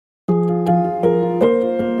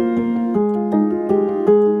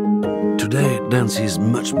dance is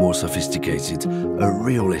much more sophisticated. A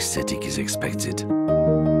real aesthetic is expected.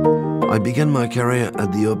 I began my career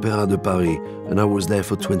at the Opéra de Paris, and I was there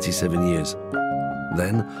for 27 years.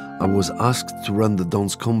 Then, I was asked to run the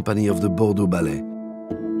dance company of the Bordeaux Ballet.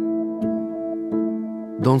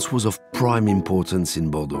 Dance was of prime importance in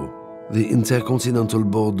Bordeaux. The InterContinental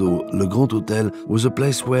Bordeaux, Le Grand Hôtel, was a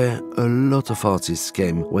place where a lot of artists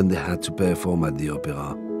came when they had to perform at the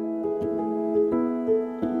opera.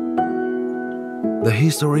 The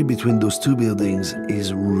history between those two buildings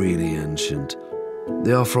is really ancient.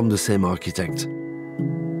 They are from the same architect.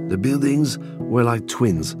 The buildings were like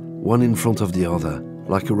twins, one in front of the other,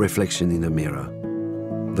 like a reflection in a mirror.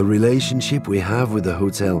 The relationship we have with the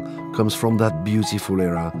hotel comes from that beautiful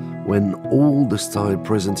era when all the style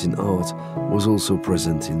present in art was also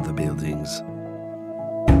present in the buildings.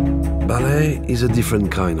 Ballet is a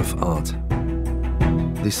different kind of art.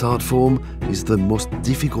 This art form is the most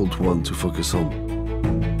difficult one to focus on.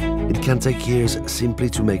 It can take years simply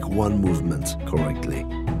to make one movement correctly.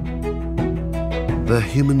 The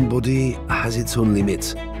human body has its own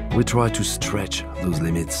limits. We try to stretch those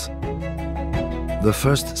limits. The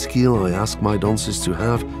first skill I ask my dancers to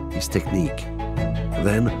have is technique.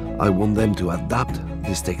 Then I want them to adapt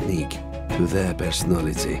this technique to their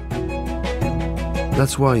personality.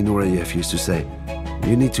 That's why Nureyev used to say,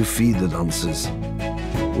 you need to feed the dancers.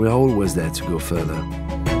 We are always there to go further.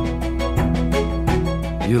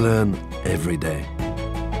 You learn every day.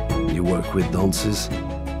 You work with dancers,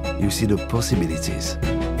 you see the possibilities.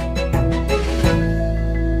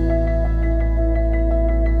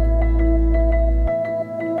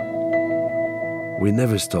 We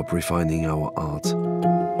never stop refining our art.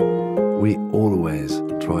 We always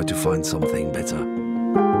try to find something better.